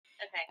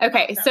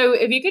Okay, so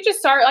if you could just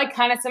start, like,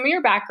 kind of some of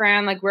your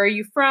background, like, where are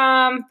you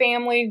from,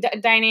 family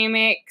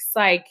dynamics,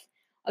 like,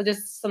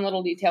 just some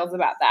little details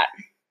about that.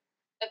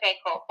 Okay,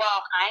 cool.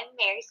 Well, I'm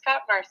Mary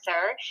Scott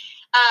Mercer.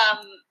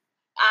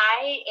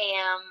 I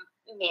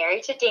am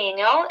married to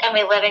Daniel, and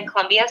we live in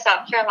Columbia,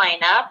 South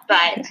Carolina,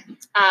 but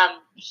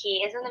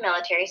he is in the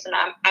military, so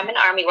I'm an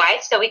Army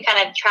wife, so we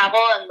kind of travel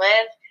and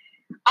live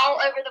all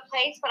over the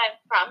place, but I'm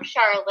from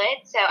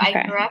Charlotte, so I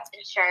grew up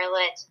in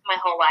Charlotte my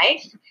whole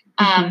life,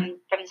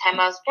 from the time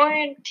I was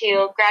born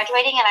to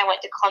graduating, and I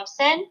went to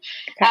Clemson.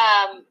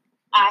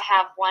 I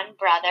have one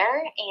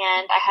brother,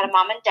 and I had a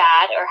mom and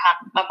dad,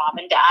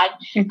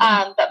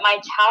 but my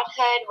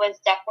childhood was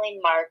definitely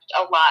marked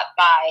a lot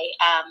by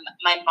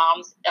my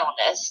mom's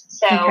illness.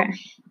 So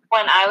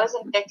when I was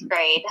in 5th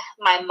grade,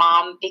 my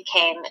mom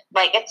became,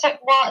 like, it sort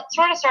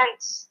of started,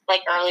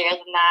 like, earlier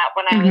than that,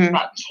 when I was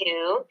about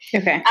 2.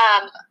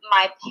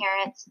 My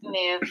parents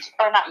they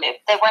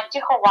went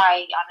to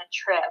Hawaii on a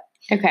trip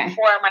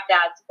for my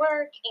dad's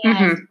work,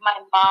 and my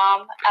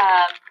mom,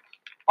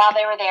 while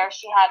they were there,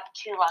 she had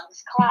 2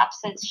 lungs collapse,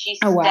 and she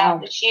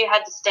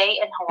had to stay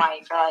in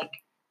Hawaii for, like,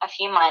 a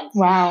few months.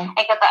 And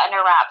got that under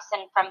wraps,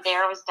 and from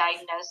there was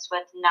diagnosed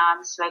with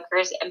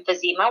non-smokers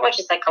emphysema, which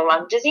is like a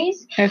lung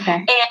disease.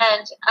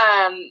 And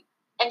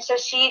so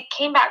she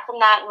came back from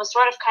that and was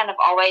sort of kind of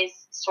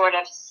always sort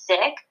of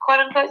sick, quote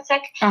unquote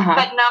sick,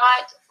 but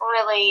not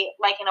really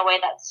like in a way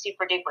that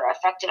super duper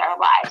affected our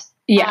lives.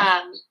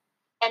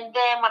 And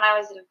then when I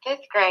was in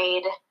 5th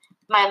grade,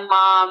 my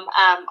mom,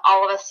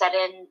 all of a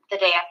sudden, the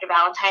day after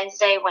Valentine's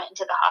Day, went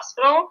into the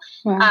hospital.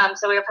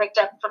 So we were picked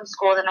up from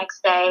school the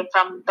next day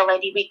from the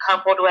lady we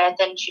carpooled with,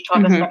 and she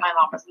told us that my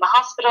mom was in the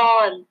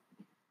hospital and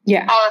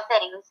all the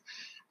things.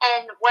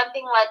 And one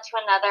thing led to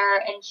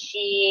another, and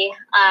she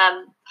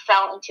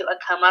fell into a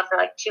coma for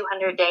like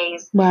 200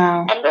 days.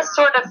 And this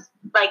sort of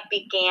like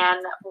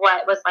began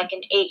what was like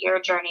an 8-year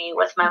journey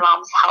with my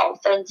mom's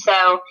health. And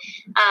so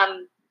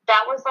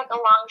that was like a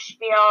long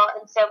spiel.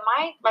 And so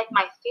my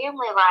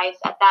family life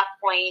at that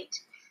point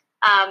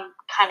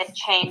kind of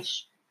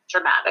changed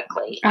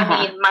dramatically.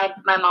 I mean,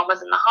 my mom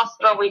was in the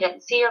hospital. We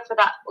didn't see her for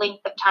that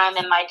length of time,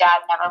 and my dad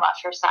never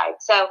left her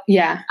side. So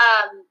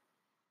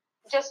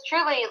just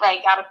truly,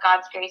 like, out of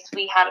God's grace,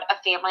 we had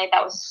a family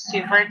that was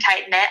super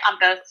tight knit on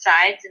both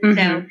sides. And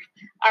so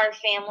our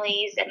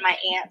families and my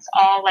aunts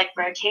all like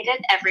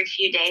rotated every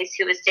few days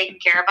who was taking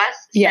care of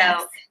us.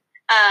 So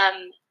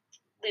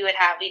we would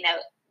have,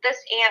 this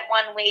aunt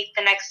one week,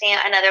 the next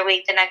aunt another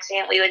week, the next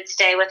aunt we would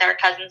stay with our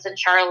cousins in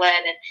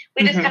Charlotte, and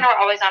we just kind of were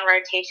always on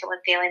rotation with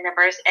family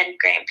members and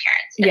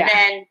grandparents. And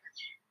then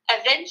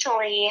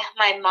eventually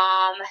my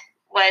mom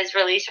was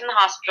released from the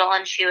hospital,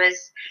 and she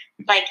was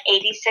like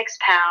 86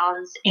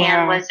 pounds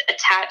and was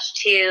attached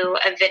to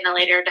a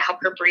ventilator to help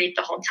her breathe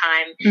the whole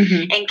time,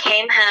 and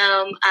came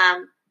home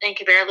and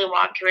could barely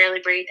walk, could barely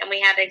breathe. And we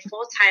had a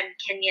full-time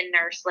Kenyan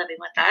nurse living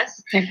with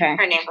us.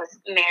 Her name was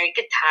Mary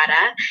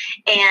Gatada.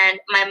 And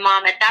my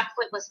mom at that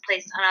point was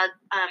placed on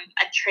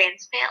a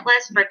transplant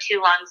list for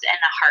 2 lungs and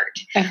a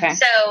heart.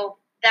 So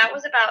that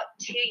was about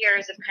 2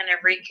 years of kind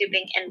of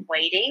recouping and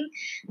waiting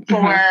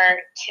for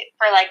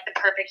like the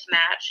perfect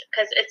match,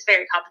 because it's a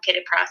very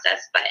complicated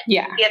process, but you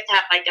have to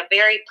have like a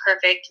very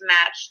perfect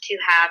match to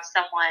have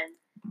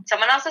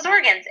someone else's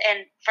organs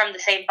and from the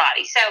same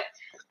body. So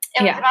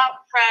it was about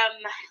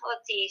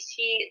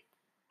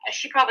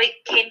she probably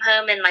came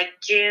home in like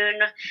June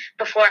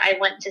before I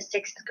went to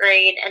 6th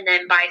grade, and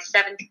then by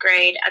 7th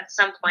grade, at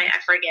some point, I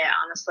forget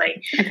honestly,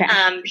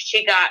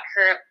 she got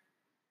her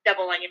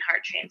double lung and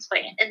heart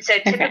transplant. And so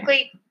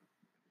typically,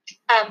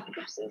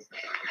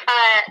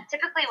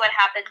 typically what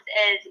happens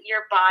is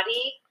your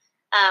body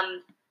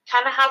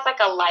kind of has like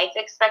a life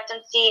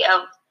expectancy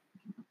of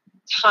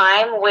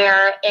time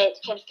where it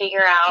can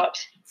figure out,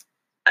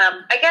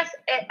 I guess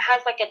it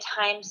has like a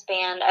time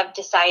span of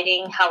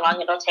deciding how long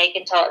it'll take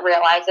until it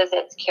realizes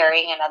it's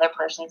carrying another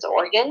person's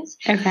organs.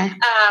 And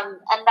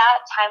that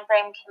time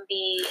frame can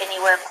be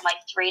anywhere from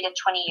like 3 to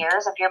 20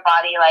 years of your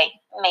body like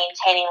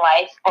maintaining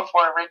life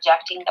before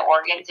rejecting the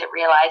organs it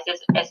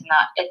realizes is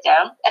not its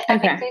own, if that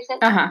makes any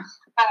sense.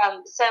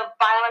 So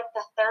by like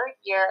the 3rd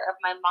year of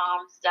my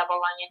mom's double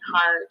lung and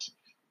heart,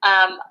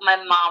 my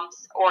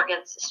mom's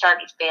organs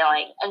started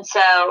failing. And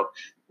so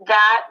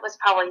that was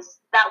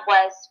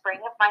spring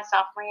of my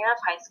sophomore year of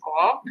high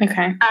school.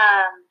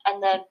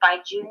 And then by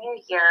junior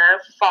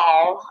year,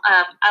 fall,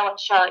 I went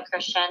to Charlotte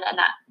Christian, and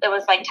it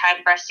was like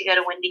time for us to go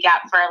to Windy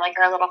Gap for like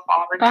our little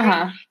fall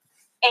retreat.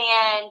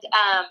 And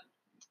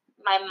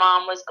my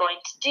mom was going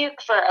to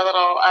Duke for a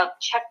little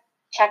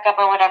checkup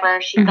or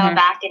whatever. She fell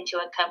back into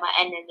a coma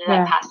and ended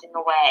up passing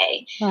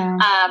away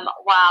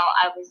while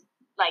I was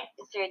like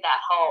through that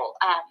whole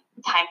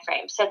time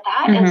frame. So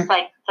that is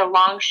like the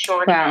long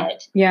short of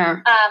it.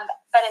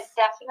 But it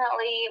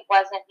definitely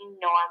wasn't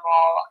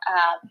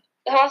normal.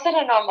 It wasn't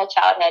a normal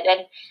childhood.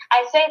 And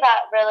I say that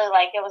really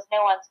like it was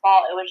no one's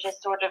fault. It was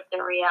just sort of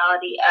the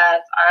reality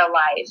of our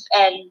life.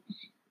 And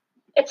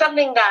it's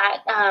something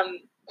that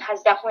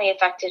has definitely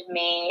affected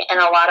me in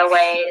a lot of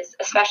ways,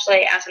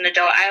 especially as an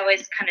adult. I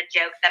always kind of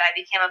joke that I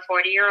became a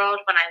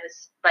 40-year-old when I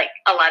was like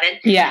 11.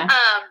 Yeah.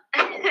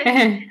 And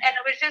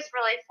I was just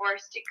really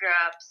forced to grow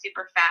up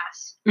super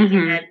fast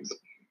and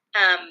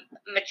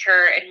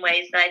mature in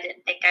ways that I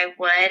didn't think I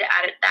would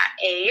at that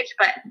age.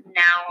 But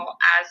now,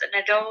 as an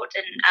adult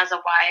and as a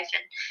wife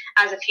and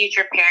as a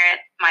future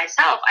parent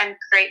myself, I'm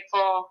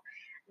grateful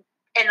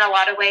in a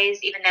lot of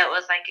ways, even though it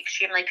was like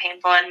extremely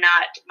painful and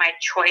not my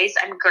choice.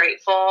 I'm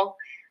grateful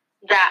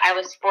that I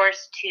was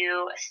forced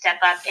to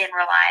step up and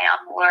rely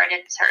on the Lord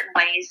in certain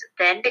ways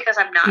then, because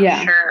I'm not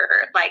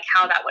sure like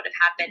how that would have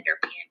happened or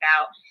panned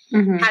out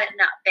had it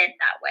not been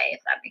that way,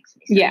 if that makes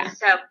any sense. Yeah.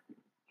 So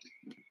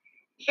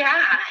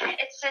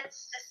it's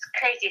just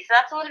crazy. So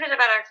that's a little bit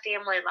about our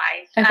family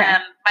life. Okay.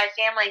 My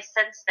family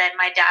since then,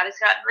 my dad has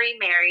gotten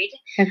remarried.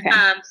 Okay.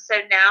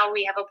 So now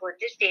we have a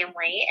blended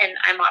family, and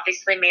I'm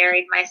obviously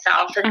married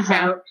myself, and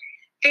so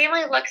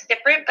family looks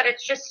different, but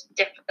it's just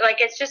different.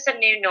 Like, it's just a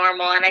new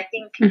normal, and I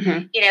think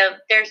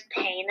there's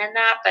pain in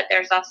that, but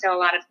there's also a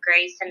lot of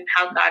grace and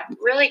how God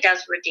really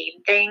does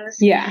redeem things.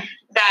 Yeah.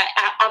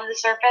 That on the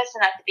surface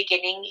and at the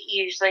beginning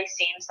usually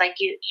seems like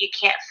you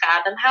can't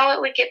fathom how it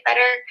would get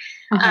better.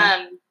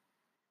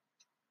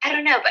 I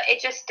don't know, but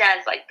it just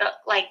does. Like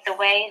the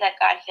way that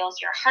God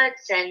heals your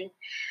hearts and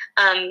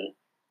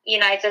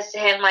unites us to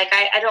Him. Like,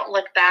 I don't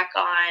look back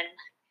on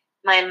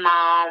my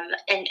mom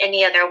in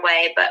any other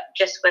way, but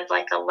just with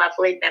like a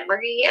lovely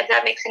memory, if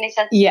that makes any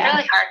sense. Yeah. It's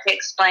really hard to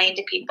explain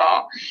to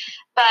people,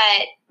 but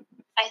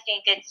I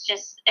think it's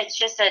just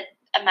a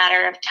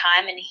matter of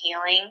time and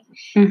healing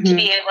to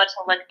be able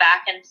to look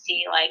back and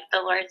see like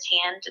the Lord's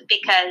hand,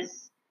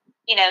 because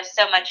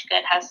so much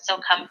good has still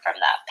come from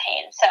that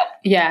pain. So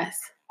yes.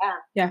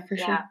 Yeah, for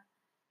sure.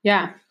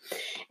 Yeah.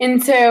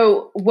 And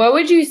so what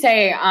would you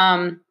say,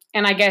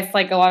 and I guess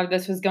like a lot of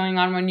this was going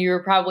on when you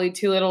were probably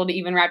too little to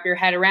even wrap your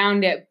head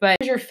around it, but what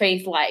was your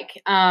faith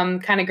like,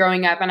 kind of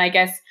growing up? And I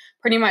guess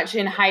pretty much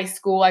in high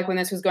school, like when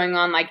this was going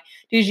on, like,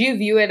 did you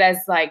view it as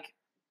like,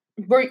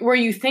 were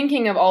you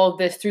thinking of all of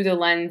this through the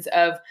lens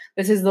of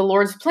this is the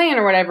Lord's plan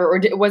or whatever? Or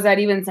was that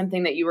even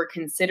something that you were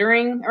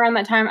considering around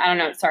that time? I don't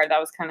know. Sorry, that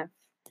was kind of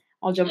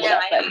all jumbled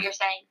up. I know what you're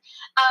saying.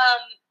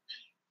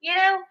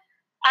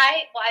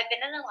 I've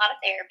been in a lot of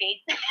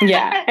therapy.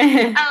 Yeah.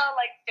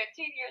 Like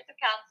 15 years of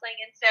counseling.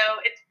 And so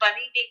it's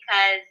funny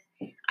because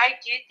I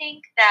do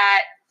think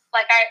that,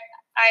 like, I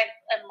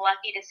am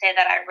lucky to say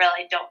that I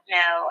really don't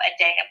know a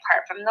day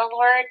apart from the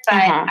Lord, but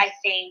I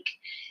think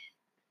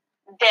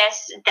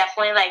this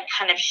definitely, like,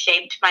 kind of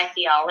shaped my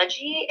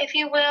theology, if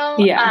you will.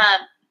 Yeah.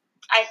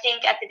 I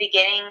think at the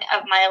beginning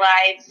of my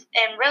life,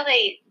 and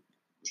really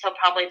till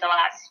probably the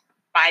last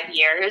 5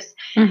 years,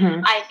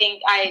 I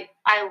think I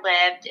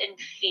lived in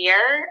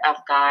fear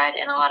of God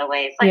in a lot of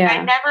ways. Like,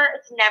 it's never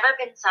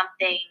been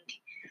something,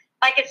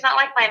 like, it's not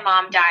like my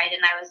mom died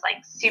and I was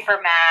like super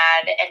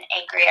mad and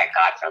angry at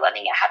God for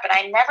letting it happen.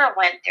 I never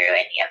went through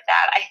any of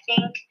that. I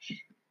think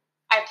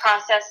I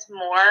processed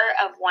more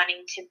of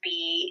wanting to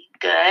be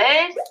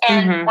good,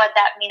 and what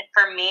that meant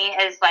for me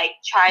is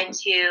like try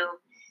to,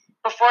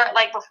 before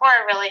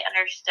I really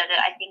understood it,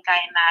 I think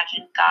I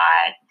imagined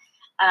God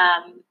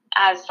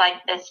as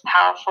like this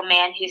powerful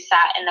man who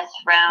sat in the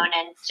throne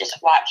and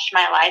just watched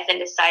my life and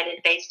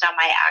decided based on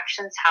my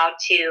actions how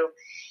to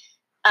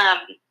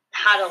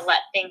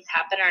let things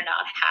happen or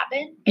not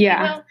happen.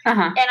 Yeah.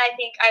 And I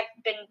think I've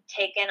been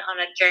taken on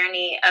a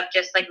journey of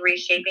just like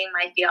reshaping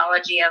my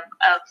theology of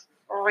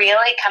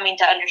really coming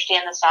to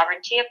understand the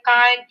sovereignty of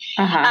God.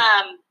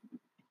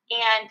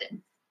 And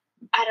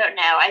I don't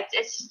know.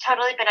 It's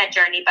totally been a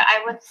journey, but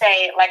I would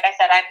say, like I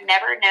said, I've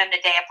never known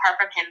a day apart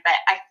from Him, but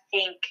I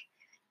think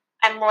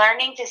I'm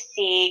learning to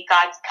see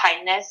God's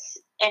kindness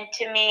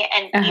into me,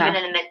 and even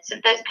in the midst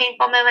of those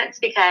painful moments,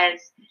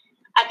 because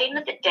at the end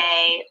of the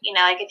day,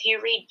 like if you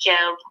read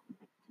Job,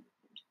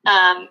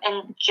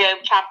 in Job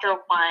chapter 1,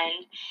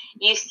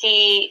 you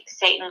see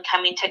Satan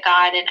coming to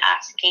God and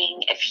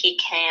asking if he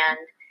can,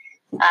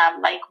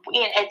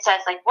 it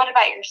says, like, what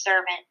about your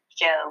servant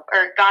Job?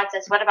 Or God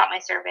says, what about my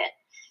servant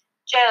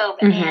Job?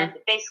 And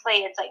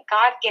basically it's like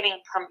God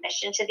giving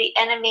permission to the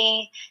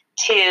enemy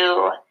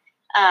to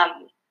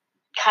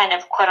kind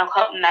of quote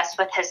unquote mess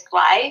with his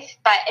life.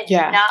 But it's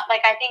not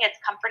like, I think it's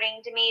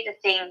comforting to me to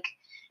think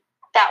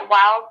that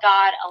while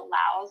God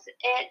allows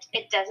it,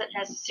 it doesn't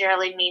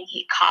necessarily mean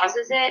He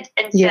causes it.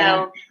 And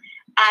so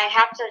I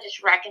have to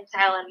just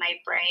reconcile in my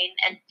brain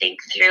and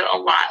think through a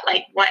lot,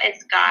 like, what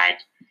is God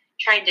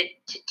trying to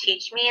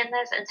teach me in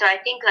this? And so I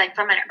think, like,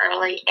 from an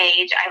early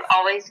age, I've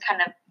always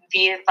kind of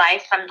viewed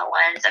life from the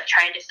lens of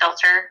trying to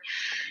filter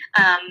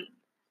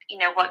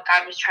what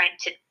God was trying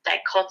to,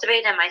 like,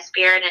 cultivate in my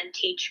spirit and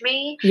teach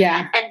me.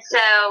 Yeah. And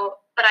so,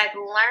 but I've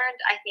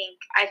learned, I think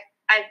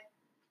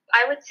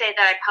I would say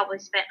that I probably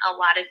spent a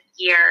lot of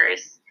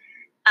years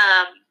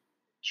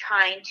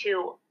trying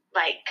to,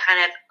 like,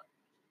 kind of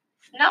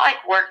not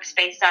like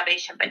works-based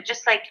salvation, but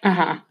just like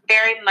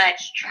very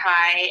much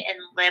try and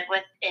live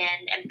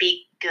within and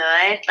be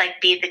good, like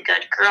be the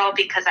good girl,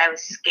 because I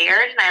was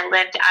scared and I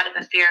lived out of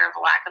a fear of a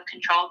lack of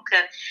control.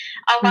 Because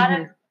a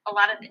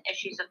lot of the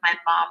issues with my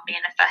mom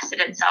manifested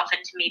itself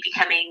into me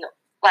becoming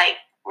like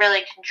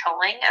really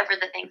controlling over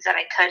the things that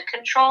I could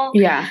control.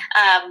 Yeah.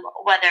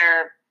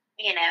 Whether,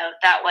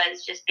 that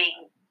was just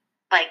being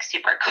like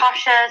super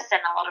cautious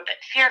and a little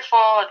bit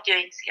fearful of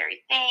doing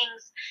scary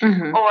things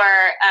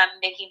or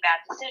making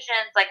bad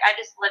decisions. Like I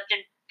just lived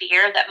in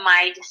fear that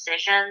my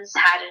decisions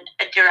had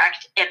a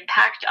direct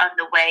impact on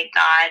the way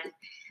God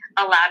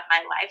allowed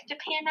my life to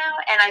pan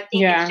out. And I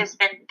think it's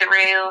been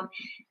through,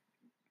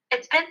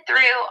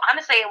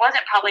 honestly, it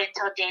wasn't probably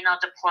until Daniel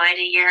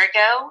deployed a year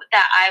ago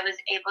that I was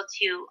able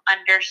to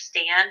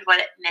understand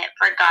what it meant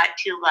for God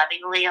to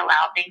lovingly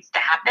allow things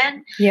to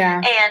happen.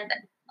 Yeah. And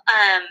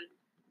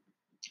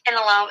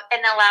allow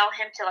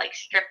him to like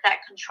strip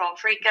that control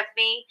freak of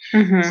me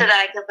so that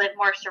I could live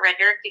more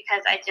surrendered,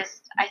 because I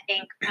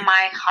think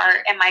my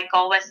heart and my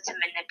goal was to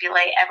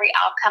manipulate every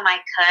outcome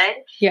I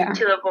could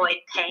to avoid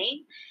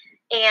pain.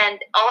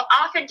 And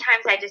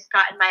oftentimes I just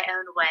got in my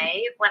own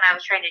way when I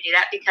was trying to do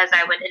that, because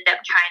I would end up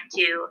trying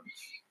to,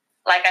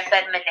 like I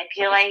said,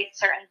 manipulate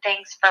certain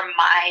things for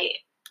my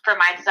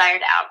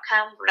desired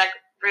outcome,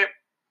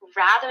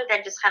 rather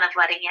than just kind of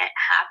letting it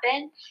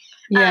happen.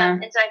 Yeah.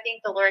 And so I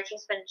think the Lord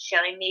has been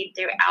showing me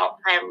throughout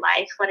my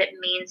life what it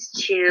means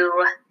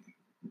to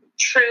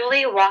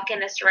truly walk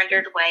in a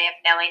surrendered way of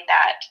knowing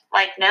that,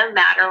 like, no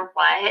matter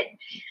what,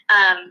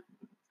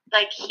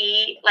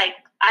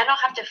 I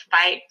don't have to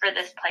fight for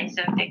this place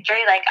of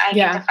victory. Like, I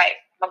get to fight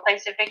from a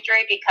place of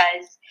victory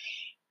because,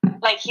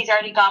 like, he's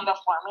already gone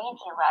before me and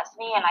he loves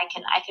me, and I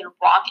can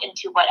walk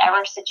into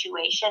whatever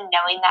situation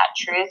knowing that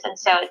truth. And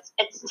so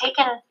it's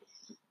taken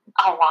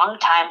a long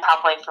time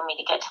probably for me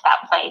to get to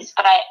that place,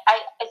 but I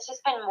it's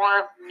just been more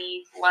of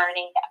me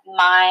learning that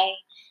my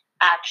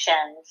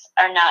actions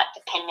are not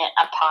dependent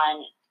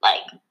upon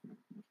like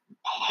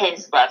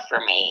his love for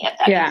me, if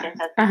that makes sense.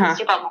 That's a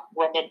super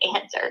long-winded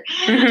answer.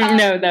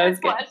 No, that was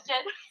good.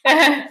 Question.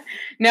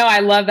 No, I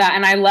love that.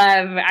 And I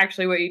love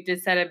actually what you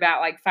just said about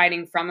like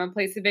fighting from a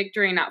place of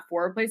victory, not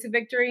for a place of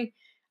victory.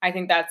 I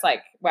think that's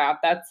like, wow,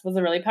 that was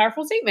a really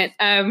powerful statement.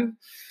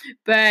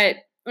 But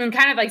and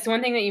kind of like, so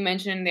one thing that you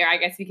mentioned there, I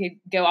guess we could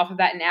go off of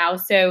that now.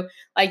 So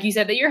like you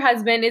said that your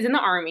husband is in the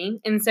Army.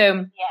 And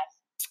so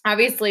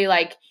obviously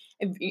like,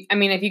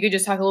 if you could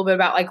just talk a little bit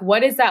about like,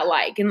 what is that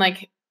like? And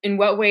like, in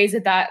what ways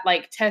did that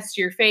like test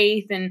your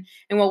faith? And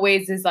in what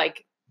ways is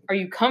like, are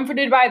you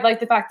comforted by like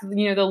the fact that,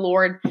 the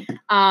Lord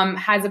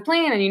has a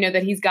plan and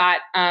that he's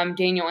got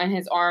Daniel in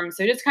his arms.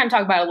 So just kind of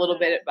talk about a little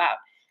bit about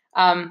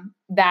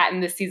that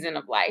in this season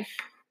of life.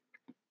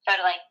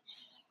 Totally.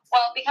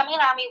 Well, becoming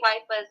an Army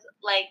wife was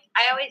like,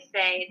 I always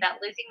say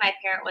that losing my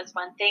parent was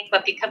one thing,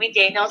 but becoming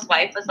Daniel's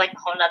wife was like a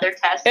whole nother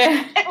test.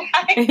 Yeah.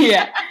 I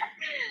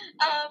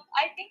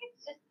think it's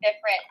just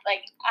different.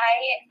 Like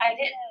I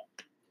didn't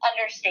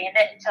understand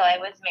it until I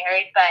was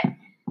married, but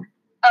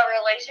a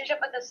relationship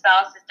with a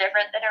spouse is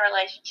different than a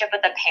relationship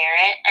with a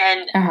parent.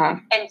 And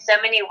in so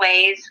many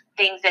ways,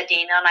 things that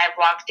Daniel and I have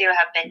walked through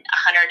have been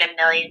 100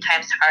 million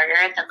times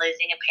harder than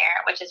losing a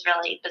parent, which is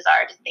really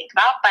bizarre to think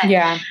about. But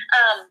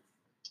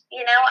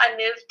I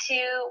moved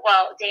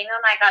Daniel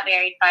and I got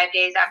married 5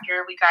 days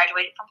after we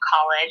graduated from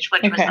college,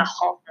 which was the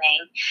whole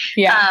thing.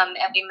 Yeah.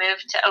 And we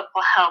moved to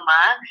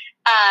Oklahoma.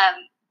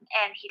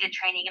 And he did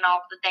training and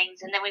all of the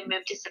things. And then we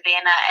moved to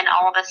Savannah, and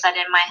all of a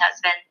sudden my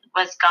husband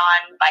was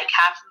gone like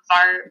half of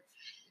our,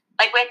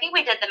 like, I think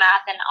we did the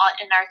math, and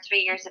in our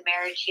 3 years of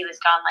marriage, he was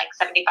gone like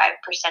 75%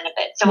 of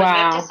it. So we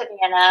moved to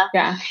Savannah,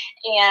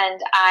 and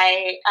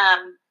I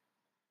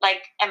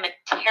am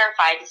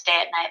terrified to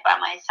stay at night by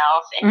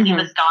myself, and he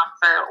was gone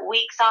for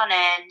weeks on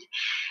end.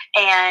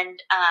 And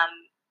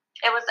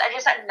it was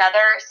just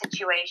another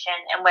situation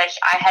in which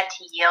I had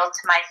to yield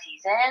to my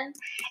season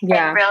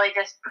and really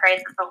just pray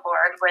that the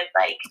Lord would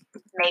like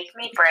make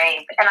me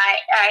brave. And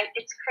I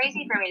it's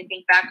crazy for me to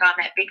think back on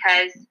it,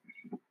 because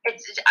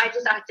I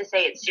just have to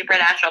say it's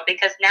supernatural,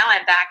 because now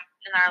I'm back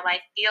and our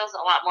life feels a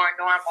lot more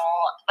normal.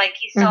 Like,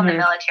 he's still in the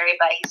military,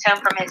 but he's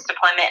home from his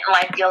deployment and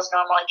life feels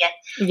normal again.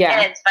 Yeah.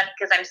 And it's funny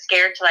because I'm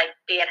scared to like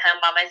be at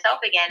home by myself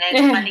again. And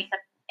it's funny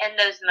in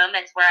those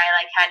moments where I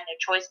like had no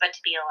choice but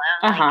to be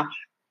alone. Like,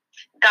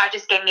 God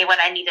just gave me what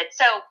I needed.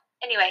 So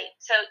anyway,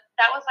 so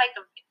that was like,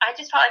 I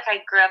just felt like I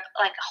grew up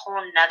like a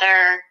whole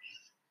nother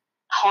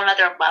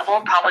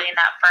level, probably in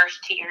that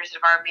first 2 years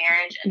of our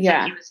marriage. And so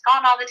he was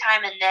gone all the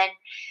time. And then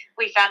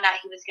we found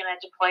out he was going to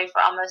deploy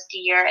for almost a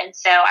year. And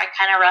so I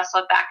kind of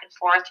wrestled back and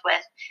forth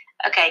with,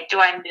 okay, do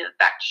I move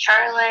back to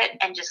Charlotte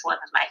and just live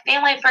with my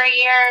family for a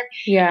year?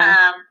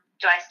 Yeah.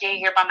 Do I stay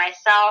here by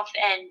myself?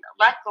 And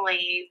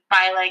luckily,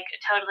 by like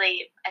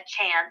totally a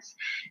chance,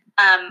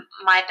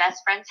 my best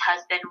friend's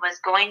husband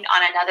was going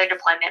on another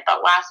deployment,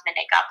 but last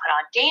minute got put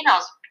on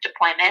Daniel's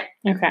deployment.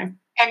 Okay.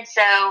 And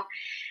so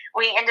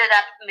we ended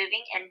up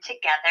moving in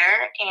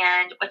together,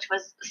 and which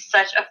was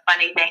such a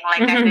funny thing.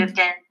 Like, I moved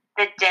in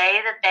the day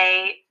that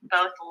they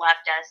both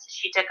left us,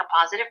 she took a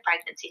positive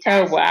pregnancy test.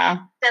 Oh, wow.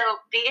 So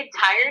the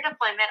entire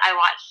deployment, I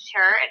watched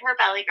her and her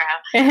belly grow.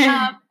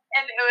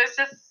 And it was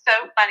just so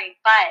funny.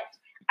 But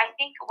I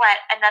think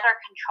another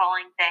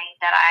controlling thing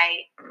that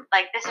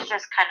this is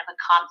just kind of a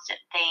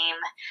constant theme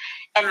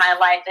in my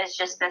life, is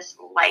just this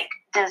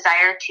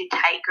desire to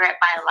tight grip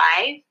my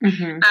life.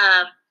 Mm-hmm.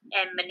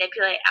 And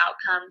manipulate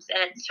outcomes.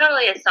 And it's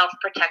totally a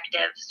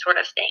self-protective sort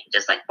of thing.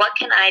 Just what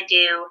can I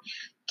do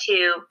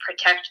to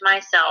protect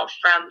myself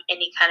from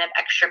any kind of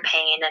extra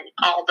pain and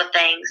all the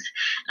things.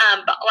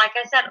 But like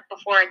I said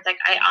before, it's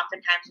I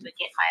oftentimes would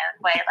get my own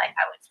way.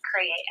 I would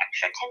create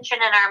extra tension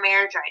in our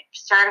marriage, or I'd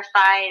start a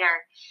fight,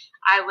 or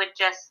I would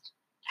just,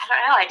 I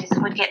don't know, I just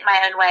would get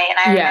my own way. And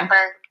I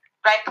remember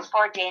right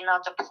before Daniel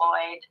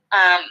deployed,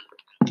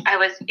 I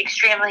was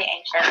extremely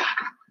anxious,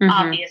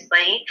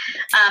 obviously,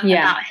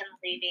 about him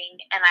leaving.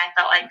 And I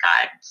felt like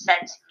God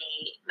said to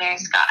me, Mary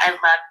Scott, I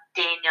love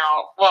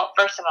Daniel. Well,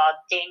 first of all,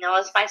 Daniel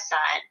is my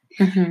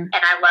son, and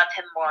I love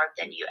him more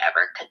than you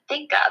ever could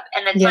think of.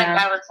 And it's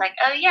I was like,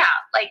 oh yeah,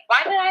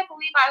 why did I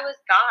believe I was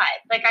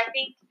God?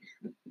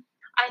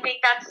 I think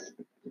that's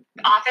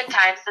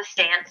oftentimes the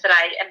stance that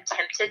I am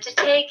tempted to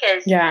take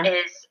is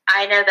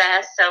I know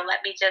this, so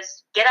let me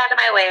just get out of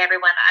my way,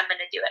 everyone. I'm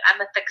going to do it.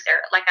 I'm a fixer.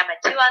 I'm a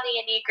 2 on the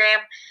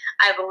Enneagram.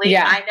 I believe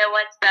I know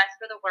what's best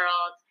for the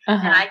world,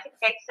 and I can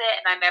fix it,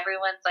 and I'm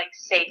everyone's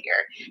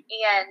savior.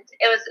 And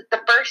it was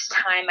the first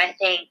time, I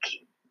think,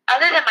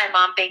 other than my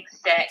mom being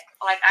sick,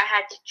 I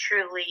had to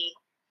truly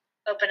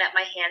open up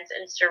my hands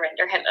and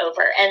surrender him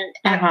over. And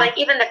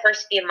even the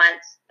first few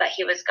months that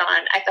he was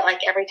gone, I felt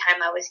like every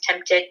time I was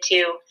tempted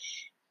to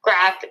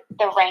grab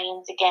the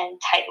reins again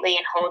tightly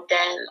and hold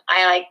them,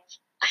 I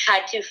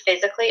had to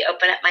physically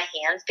open up my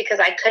hands, because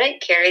I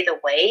couldn't carry the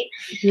weight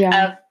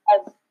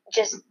of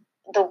just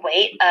the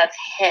weight of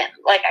him.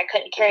 I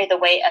couldn't carry the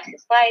weight of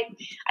his life.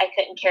 I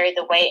couldn't carry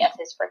the weight of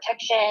his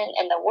protection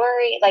and the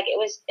worry. It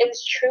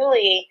was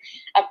truly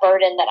a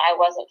burden that I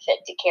wasn't fit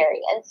to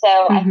carry. And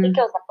so I think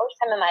it was the first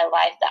time in my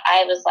life that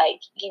I was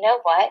you know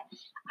what?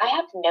 I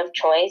have no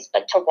choice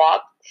but to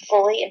walk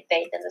fully in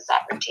faith in the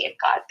sovereignty of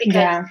God,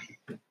 because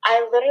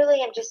I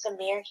literally am just a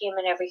mere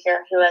human over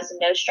here who has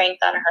no strength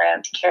on her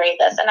own to carry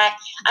this. And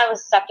I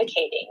was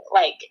suffocating,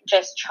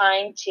 just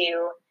trying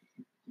to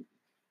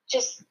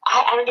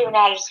I don't even know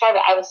how to describe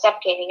it. I was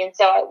suffocating. And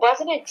so it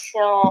wasn't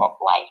until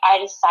I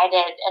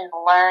decided and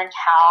learned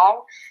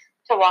how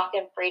to walk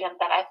in freedom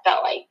that I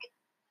felt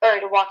or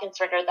to walk in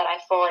surrender, that I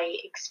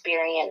fully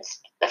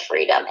experienced the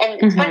freedom.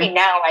 And it's funny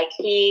now,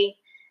 he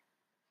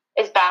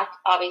is back,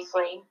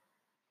 obviously.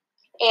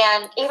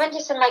 And even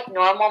just in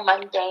normal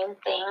mundane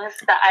things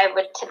that I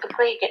would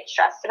typically get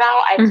stressed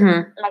about, I just,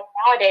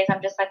 nowadays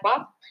I'm just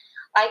well,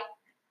 the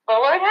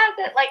Lord has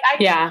it. I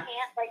just can't,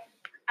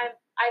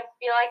 I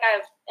feel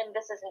and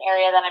this is an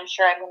area that I'm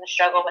sure I'm going to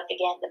struggle with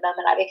again the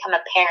moment I become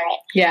a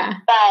parent. Yeah.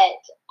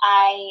 But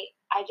I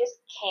just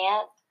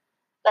can't,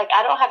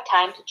 I don't have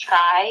time to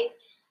try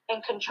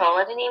and control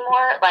it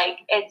anymore.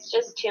 It's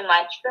just too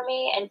much for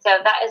me. And so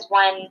that is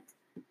one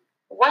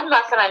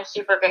lesson I'm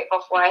super grateful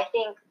for. I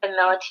think the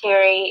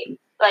military,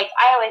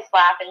 I always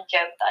laugh and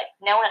joke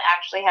no one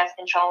actually has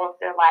control of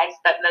their lives,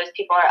 but most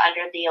people are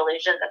under the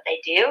illusion that they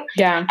do.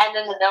 Yeah. And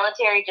then the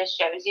military just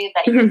shows you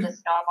that you're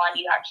just normal and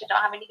you actually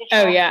don't have any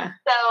control. Oh, yeah.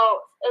 So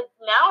it's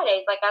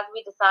nowadays, as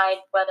we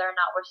decide whether or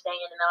not we're staying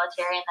in the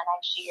military in the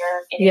next year,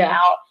 getting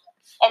out,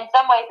 in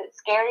some ways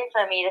it's scary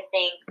for me to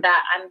think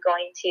that I'm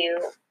going to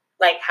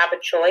have a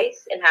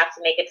choice and have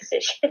to make a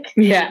decision.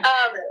 Yeah.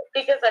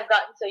 Because I've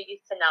gotten so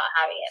used to not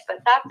having it. But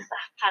that's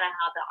kind of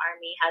how the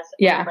Army has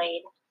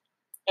played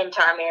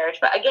into our marriage.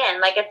 But again,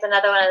 it's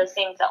another one of those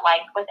things that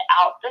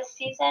without this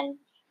season,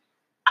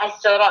 I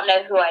still don't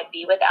know who I'd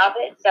be without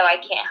it. So I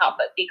can't help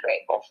but be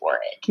grateful for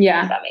it.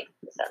 Yeah. If that makes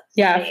sense.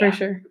 Yeah, for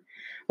sure.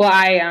 Well,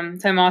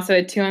 so I'm also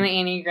a 2 on the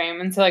Enneagram,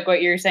 and so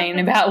what you're saying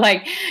about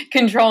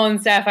control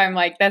and stuff, I'm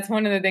that's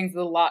one of the things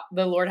the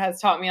Lord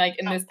has taught me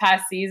in this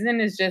past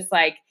season, is just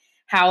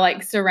how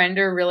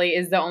surrender really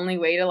is the only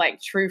way to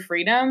true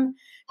freedom.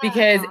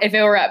 Because if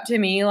it were up to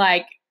me,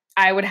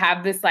 I would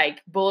have this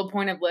bullet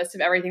point of list of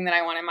everything that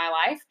I want in my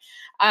life.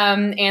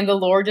 And the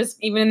Lord just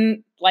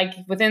even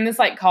within this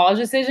college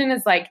decision,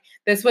 it's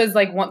this was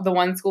the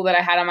one school that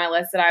I had on my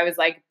list that I was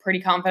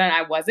pretty confident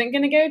I wasn't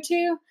going to go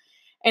to.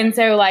 And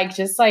so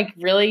just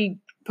really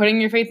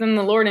putting your faith in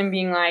the Lord and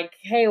being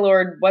hey,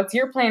 Lord, what's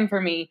your plan for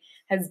me,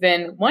 has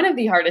been one of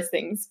the hardest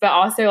things, but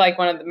also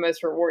one of the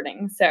most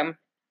rewarding. So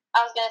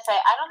I was going to say,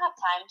 I don't have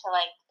time to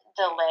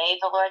delay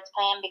the Lord's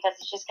plan, because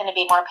it's just going to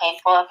be more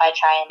painful if I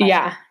try and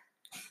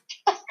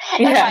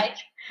if I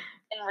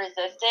and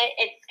resist it,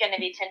 it's going to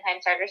be 10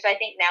 times harder. So I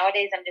think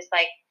nowadays I'm just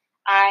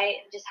I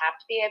just have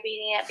to be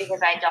obedient,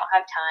 because I don't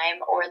have time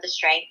or the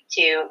strength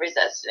to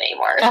resist it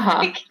anymore.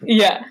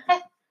 Yeah.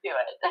 Do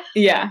it.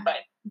 Yeah, but.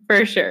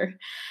 For sure.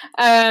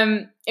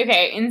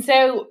 Okay. And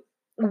so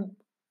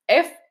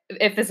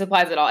if this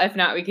applies at all, if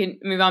not, we can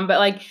move on.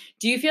 But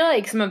do you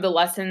feel some of the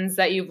lessons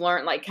that you've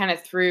learned, kind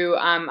of through,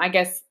 I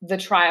guess the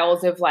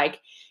trials of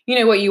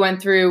what you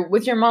went through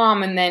with your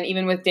mom and then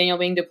even with Daniel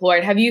being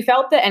deployed, have you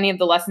felt that any of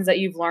the lessons that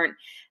you've learned,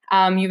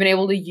 you've been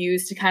able to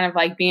use to kind of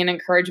like be an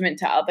encouragement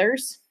to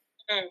others?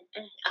 100%.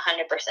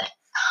 100%.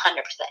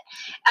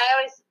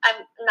 I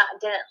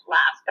didn't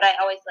laugh, but I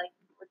always like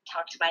would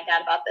talk to my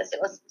dad about this. It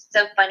was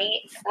so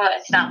funny. Well,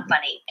 it's not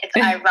funny. It's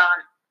ironic.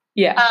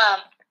 Yeah.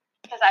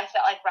 Because I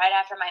felt like right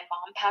after my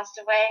mom passed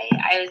away,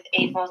 I was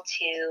able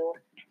to,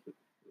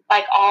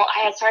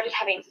 I had started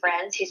having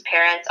friends whose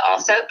parents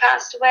also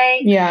passed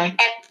away. Yeah. And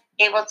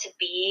able to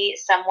be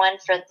someone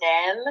for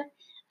them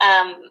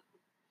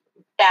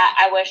that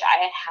I wish I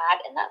had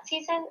in that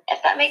season,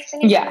 if that makes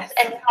any sense.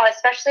 And now,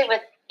 especially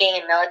with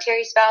being a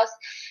military spouse,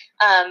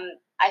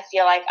 I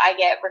feel like I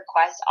get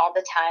requests all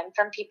the time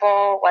from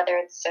people, whether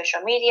it's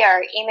social media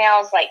or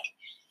emails, like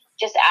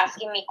just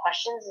asking me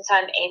questions. And so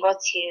I'm able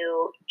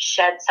to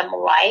shed some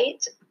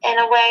light in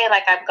a way,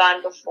 like I've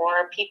gone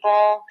before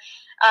people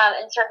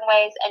in certain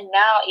ways. And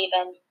now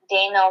even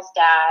Daniel's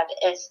dad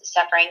is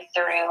suffering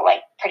through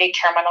like pretty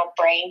terminal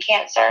brain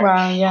cancer.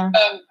 Wow, yeah.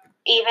 And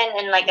even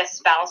in like a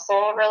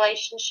spousal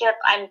relationship,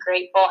 I'm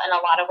grateful in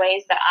a lot of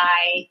ways that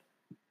I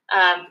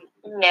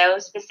know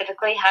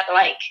specifically how to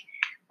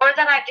or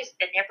that I've just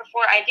been there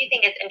before. I do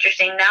think it's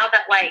interesting now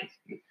that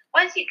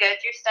once you go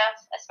through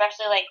stuff,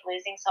 especially like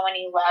losing someone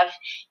you love,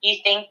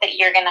 you think that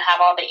you're going to have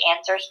all the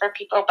answers for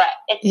people, but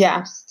it's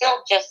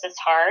still just as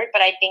hard.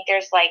 But I think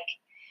there's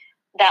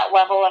that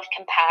level of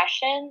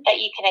compassion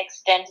that you can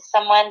extend to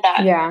someone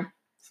that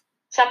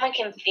someone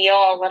can feel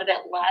a little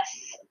bit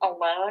less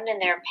alone in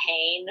their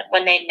pain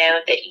when they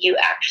know that you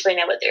actually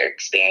know what they're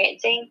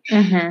experiencing.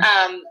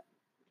 Mm-hmm.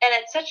 And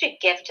it's such a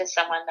gift to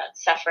someone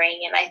that's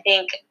suffering. And I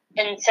think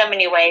in so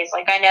many ways,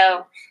 I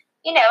know,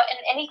 in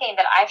anything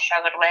that I've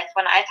struggled with,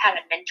 when I've had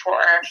a mentor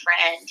or a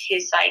friend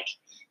who's like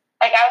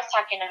I was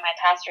talking to my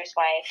pastor's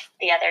wife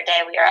the other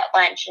day, we were at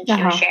lunch and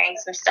she was sharing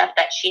some stuff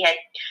that she had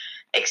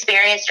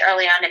experienced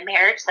early on in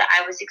marriage that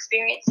I was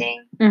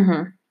experiencing.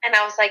 Mm-hmm. And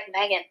I was like,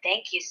 Megan,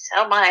 thank you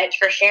so much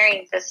for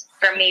sharing this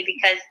for me,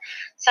 because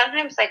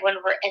sometimes when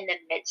we're in the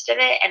midst of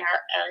it in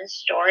our own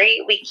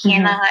story, we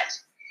cannot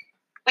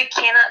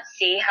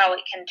see how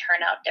it can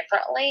turn out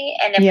differently.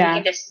 And if we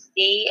can just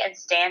see and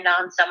stand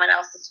on someone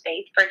else's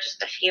faith for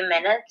just a few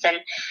minutes and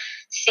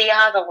see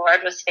how the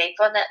Lord was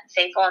faithful in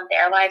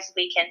their lives,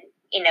 we can,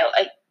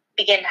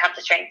 begin to have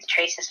the strength to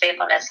trace his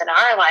faithfulness in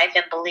our life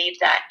and believe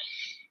that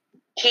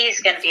he's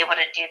going to be able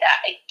to do that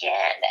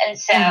again. And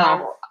so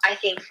I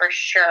think for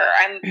sure,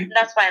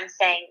 that's why I'm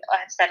saying,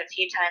 I've said a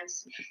few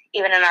times,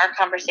 even in our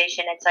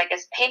conversation, it's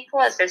as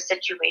painful as those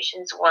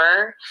situations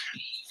were,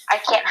 I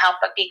can't help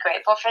but be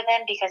grateful for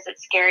them, because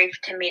it's scary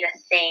to me to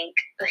think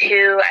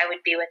who I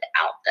would be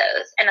without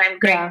those. And I'm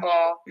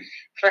grateful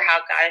for how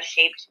God has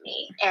shaped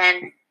me.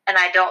 And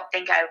I don't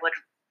think I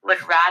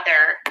would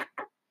rather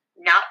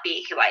not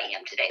be who I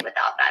am today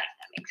without that, if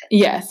that makes sense.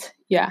 Yes.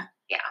 Yeah.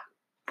 Yeah.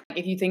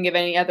 If you think of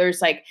any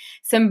others,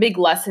 some big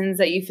lessons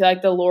that you feel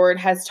like the Lord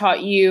has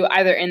taught you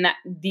either in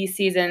these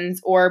seasons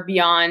or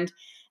beyond,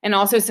 and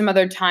also some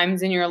other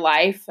times in your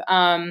life.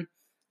 And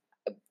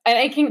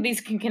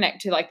these can connect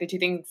to the two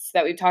things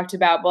that we've talked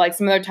about, but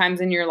some other times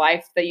in your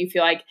life that you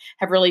feel like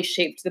have really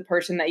shaped the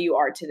person that you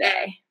are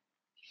today.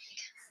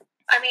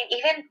 I mean,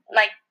 even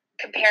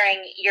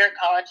comparing your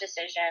college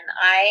decision,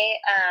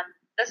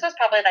 this was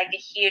probably a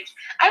huge,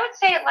 I would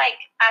say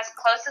as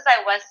close as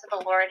I was to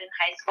the Lord in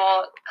high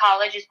school,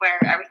 college is where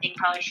everything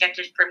probably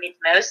shifted for me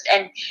the most.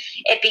 And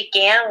it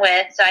began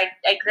with, so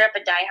I grew up a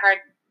diehard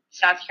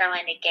South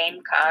Carolina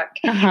Gamecock,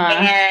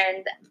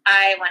 and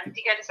I wanted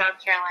to go to South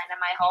Carolina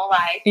my whole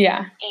life. Yeah.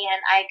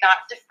 And I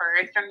got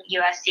deferred from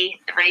USC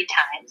 3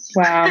 times.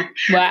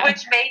 Wow.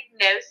 Which made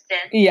no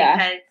sense. Yeah.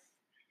 Because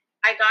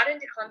I got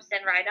into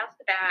Clemson right off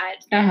the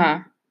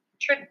bat.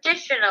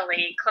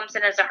 Traditionally,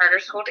 Clemson is a harder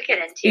school to get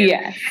into.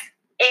 Yes.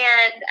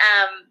 And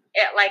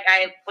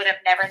I would have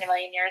never in a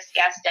million years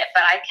guessed it,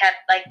 but I kept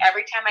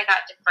every time I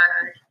got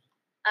deferred,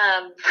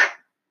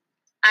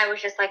 I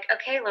was just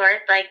okay, Lord,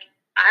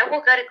 I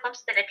will go to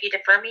Clemson if you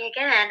defer me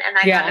again. And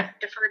I got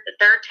deferred the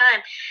 3rd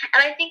time.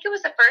 And I think it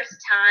was the first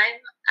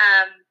time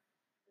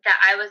that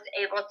I was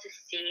able to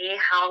see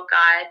how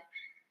God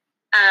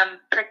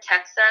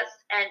protects us.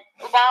 And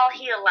while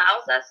he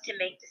allows us to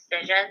make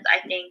decisions, I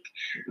think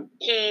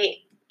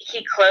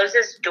he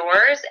closes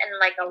doors and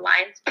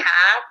aligns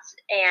paths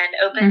and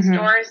opens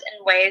doors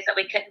in ways that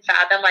we couldn't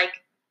fathom.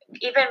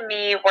 Even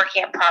me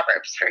working at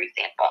Proverbs, for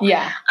example.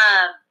 Yeah.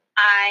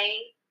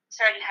 I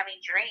started having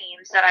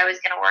dreams that I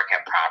was going to work at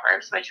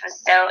Proverbs, which was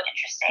so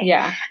interesting.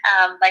 Yeah.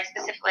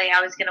 Specifically,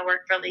 I was going to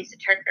work for Lisa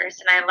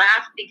Turkers, and I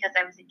laughed because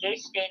I was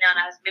engaged to Dana and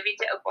I was moving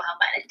to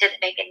Oklahoma, and it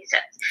didn't make any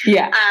sense.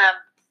 Yeah.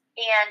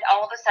 And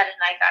all of a sudden,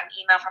 I got an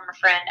email from a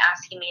friend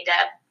asking me to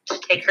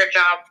take her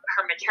job,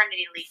 her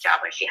maternity leave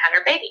job, when she had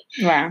her baby.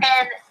 Wow.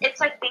 And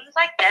it's things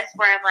like this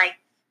where I'm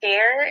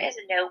there is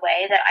no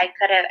way that I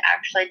could have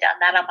actually done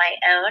that on my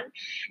own.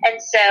 And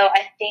so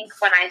I think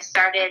when I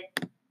started,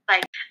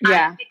 I've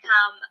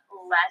become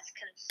less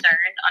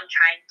concerned on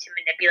trying to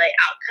manipulate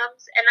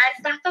outcomes. And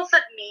that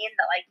doesn't mean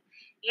that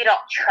you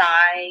don't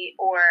try,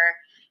 or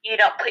you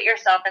don't put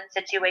yourself in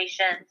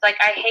situations. Like,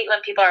 I hate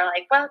when people are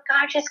like, well,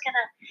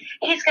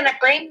 he's gonna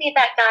bring me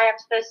that guy I'm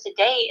supposed to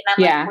date. And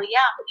I'm like, well,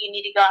 yeah, but you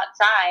need to go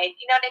outside.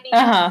 You know what I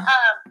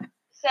mean?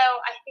 So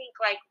I think,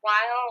 like,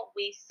 while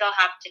we still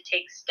have to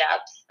take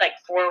steps, like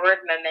forward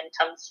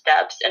momentum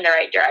steps in the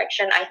right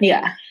direction, I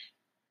think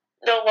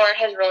the Lord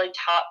has really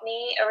taught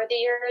me over the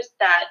years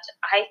that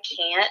I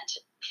can't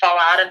fall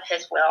out of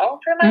his will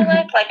for my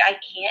life. Like, I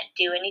can't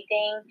do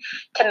anything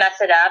to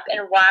mess it up.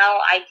 And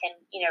while I can,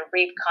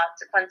 reap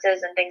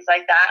consequences and things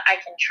like that, I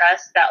can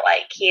trust that,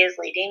 like, he is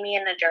leading me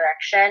in a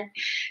direction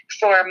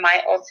for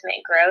my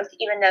ultimate growth,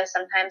 even though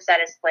sometimes that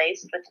is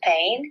laced with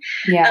pain.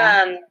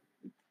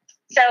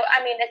 So,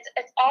 I mean,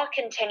 it's all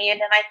continued,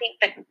 and I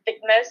think the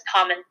most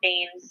common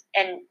themes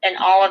in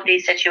all of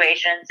these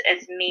situations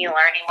is me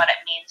learning what it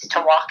means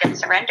to walk in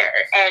surrender.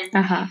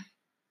 And,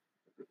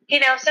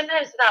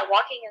 sometimes that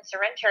walking in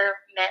surrender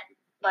meant,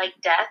 like,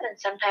 death, and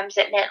sometimes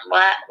it meant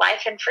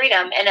life and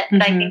freedom.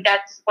 And I think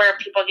that's where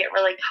people get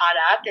really caught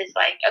up, is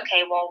like,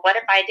 okay, well, what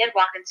if I did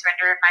walk in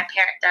surrender if my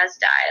parent does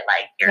die,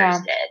 like yours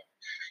did?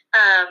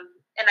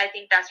 And I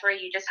think that's where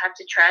you just have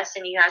to trust,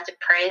 and you have to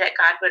pray that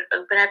God would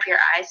open up your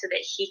eyes so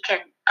that he can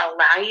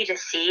allow you to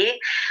see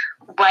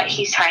what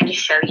he's trying to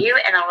show you,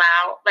 and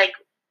allow, like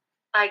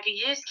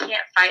you just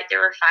can't fight the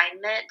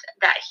refinement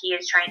that he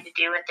is trying to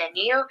do within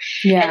you.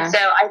 And so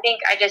I think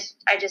I just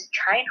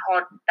try and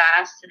hold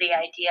fast to the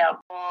idea of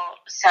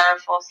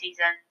sorrowful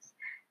seasons.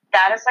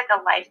 That is like a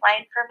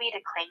lifeline for me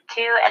to cling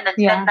to. And it's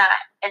been that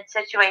in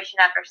situation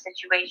after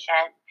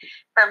situation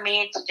for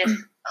me to just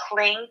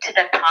cling to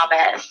the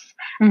promise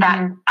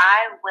that I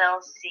will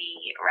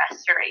see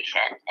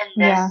restoration in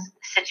this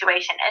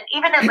situation. And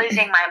even in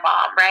losing my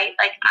mom, right?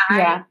 Like,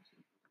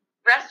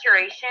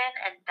 restoration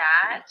and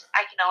that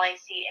I can only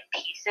see in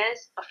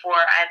pieces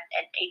before I'm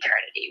in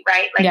eternity,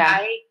 right? Like,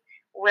 I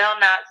will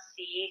not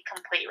see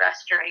complete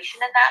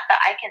restoration in that, but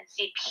I can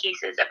see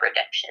pieces of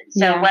redemption.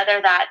 So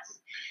whether that's,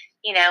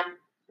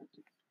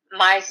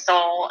 my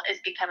soul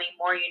is becoming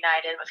more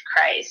united with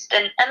Christ.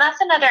 And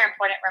that's another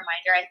important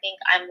reminder. I think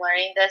I'm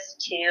learning this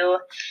too,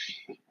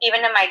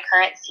 even in my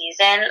current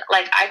season.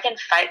 Like, I can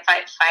fight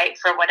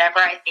for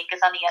whatever I think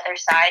is on the other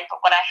side,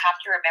 but what I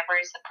have to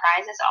remember is the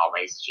prize is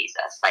always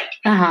Jesus. Like,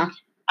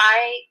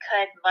 I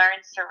could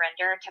learn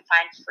surrender to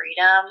find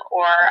freedom,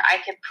 or I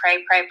could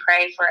pray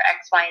for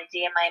X, Y, and Z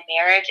in my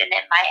marriage, and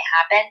it might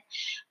happen.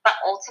 But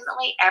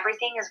ultimately,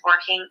 everything is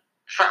working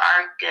for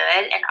our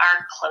good and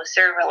our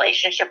closer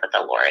relationship with the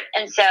Lord.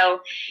 And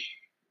so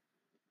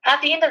at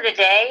the end of the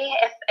day,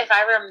 if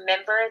I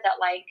remember that,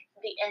 like,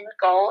 the end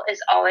goal is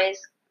always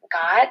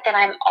God, then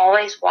I'm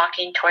always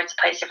walking towards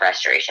a place of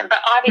restoration.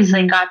 But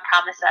obviously God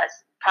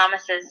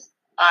promises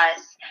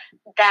us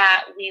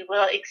that we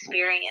will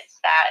experience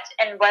that.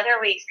 And whether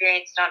we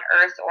experience it on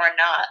earth or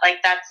not,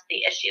 like, that's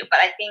the issue. But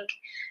I think,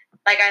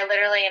 like, I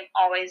literally am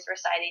always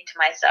reciting to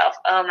myself,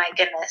 oh my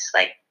goodness,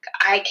 like,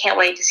 I can't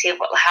wait to see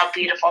how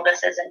beautiful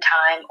this is in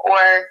time.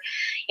 Or,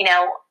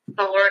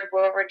 the Lord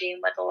will redeem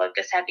what the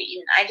locusts have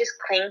eaten. I just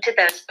cling to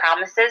those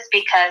promises,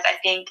 because I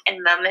think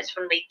in moments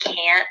when we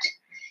can't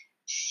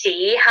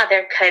see how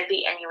there could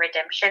be any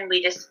redemption,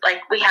 we just, like,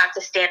 we have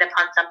to stand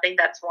upon something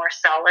that's more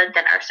solid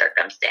than our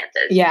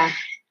circumstances.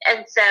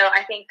 And so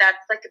I think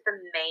that's, like, the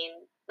main,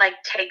 like,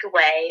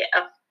 takeaway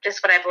of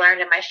just what I've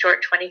learned in my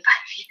short 25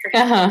 years.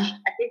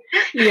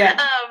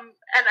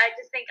 And I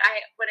just think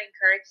I would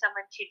encourage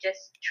someone to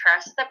just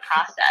trust the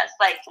process.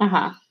 Like,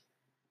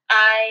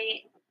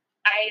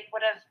 I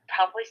would have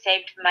probably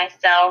saved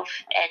myself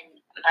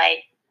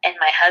and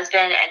my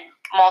husband and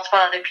multiple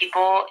other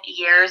people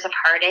years of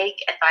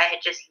heartache if I had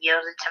just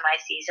yielded to my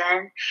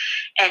season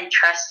and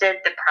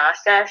trusted the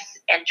process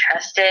and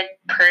trusted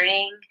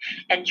pruning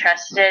and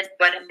trusted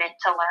what it meant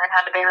to learn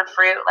how to bear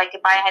fruit. Like,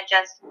 if I had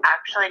just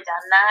actually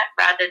done that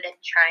rather than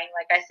trying,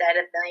 like I said,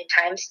 a million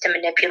times to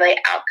manipulate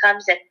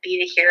outcomes and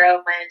be the hero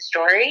of my own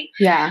story,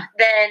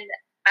 then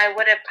I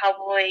would have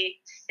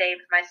probably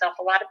saved myself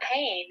a lot of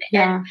pain.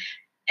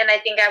 And I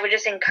think I would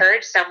just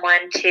encourage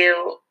someone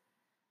to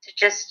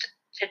just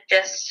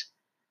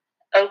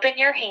open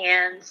your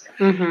hands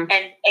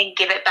and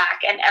give it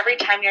back. And every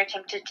time you're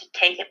tempted to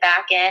take it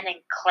back in and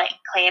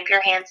clamp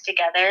your hands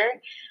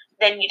together,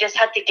 then you just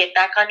have to get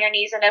back on your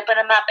knees and open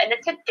them up. And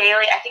it's a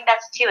daily, I think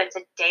that's too, it's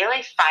a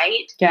daily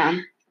fight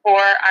for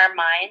our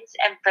minds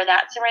and for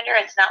that surrender.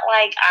 It's not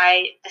like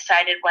I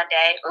decided one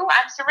day, oh,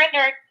 I'm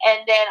surrendered, and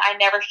then I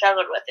never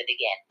struggled with it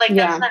again. Like,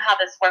 that's not how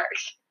this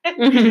works.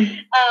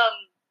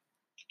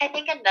 I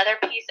think another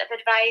piece of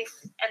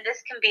advice, and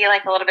this can be,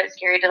 like, a little bit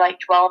scary to, like,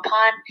 dwell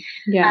upon,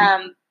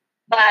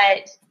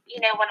 but,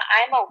 when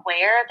I'm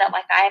aware that,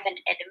 like, I have an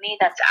enemy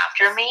that's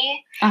after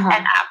me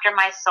and after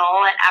my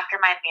soul and after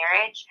my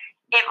marriage,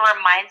 it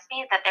reminds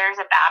me that there's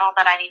a battle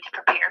that I need to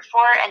prepare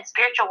for. And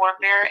spiritual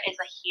warfare is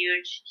a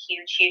huge,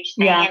 huge, huge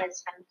thing. And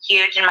it's been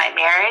huge in my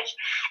marriage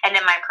and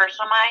in my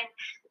personal mind.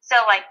 So,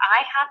 like,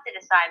 I have to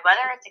decide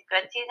whether it's a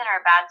good season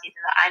or a bad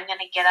season that I'm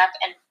going to get up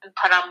and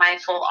put on my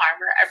full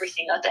armor every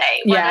single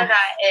day. Whether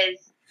that is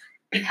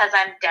because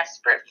I'm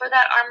desperate for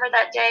that armor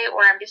that day,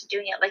 or I'm just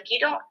doing it. Like, you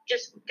don't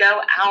just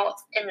go out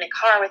in the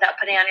car without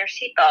putting on your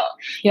seatbelt.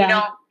 Yeah. You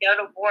don't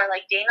go to war.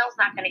 Like, Daniel's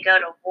not going to go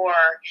to war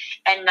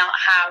and not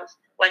have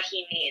what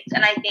he needs.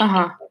 And I think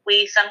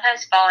we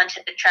sometimes fall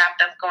into the trap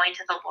of going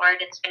to the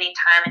Lord and spending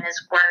time in his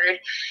word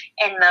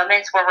in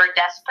moments where we're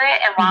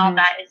desperate. And while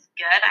that is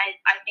good,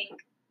 I think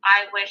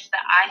I wish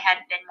that I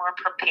had been more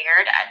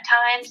prepared at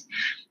times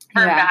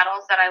for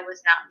battles that I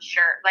was not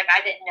sure. Like,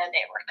 I didn't know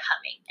they were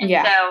coming.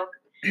 And so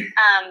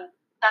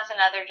that's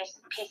another just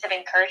piece of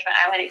encouragement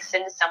I would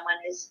extend to someone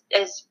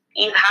is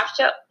you have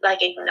to,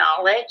 like,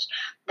 acknowledge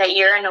that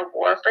you're in a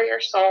war for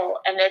your soul,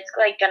 and it's,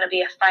 like, going to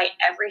be a fight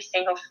every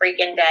single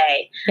freaking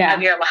day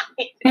of your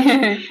life. And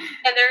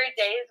there are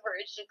days where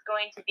it's just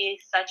going to be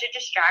such a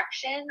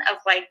distraction of,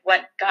 like,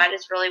 what God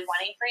is really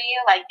wanting for you.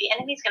 Like, the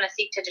enemy's going to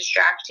seek to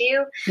distract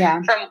you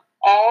from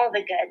all the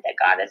good that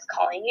God is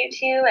calling you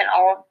to, and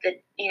all of the,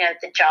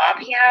 the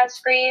job he has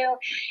for you.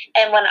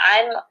 And when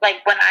I live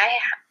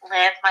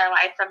my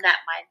life from that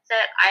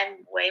mindset,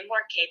 I'm way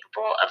more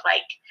capable of,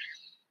 like,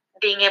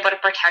 being able to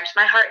protect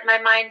my heart and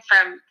my mind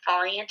from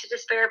falling into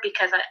despair,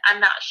 because I'm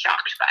not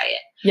shocked by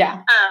it.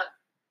 Yeah.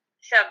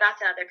 So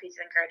that's another piece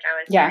of encouragement I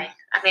would say.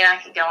 I mean, I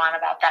could go on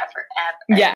about that forever. Yeah.